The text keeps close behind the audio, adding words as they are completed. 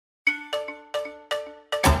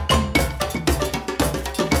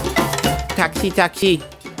Taxi.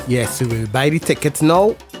 Yes, we will buy the tickets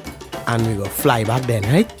now and we will fly back then,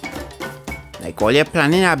 right? Like all you're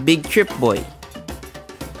planning a big trip, boy.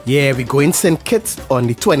 Yeah, we going St. Kitts on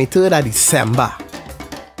the 23rd of December.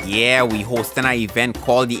 Yeah, we hosting an event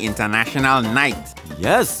called the International Night.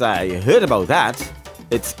 Yes, I heard about that.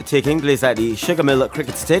 It's taking place at the Sugar Mill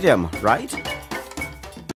Cricket Stadium, right?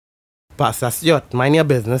 Pastor Stuart, mind your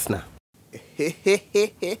business now.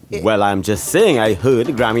 Well, I'm just saying I heard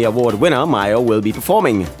Grammy Award winner Maya will be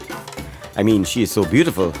performing. I mean, she is so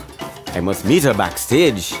beautiful. I must meet her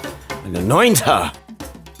backstage and anoint her.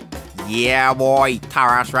 Yeah, boy.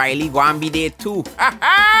 Taras Riley gonna be there too.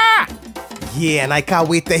 Yeah, and I can't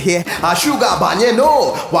wait to hear a sugar band, you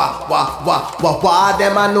know. Wah,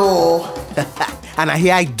 them I know. And I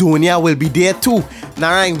hear Idonia will be there too.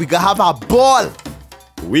 Narang, we gonna have a ball.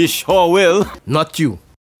 We sure will. Not you.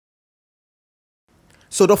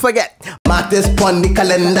 So don't forget, Martis on the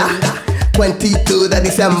calendar, 23rd of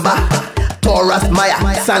December. Taurus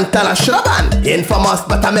Maya, Santana Shaban, infamous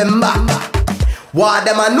but a member. What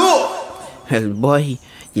them I know? Well, boy,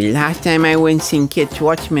 the last time I went St. Kitts,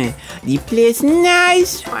 watch me. The place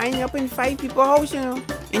nice. Fine up in 5 people's house, you know.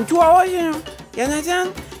 In 2 hours, you know. You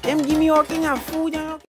understand? Them give me all kind of food, you know.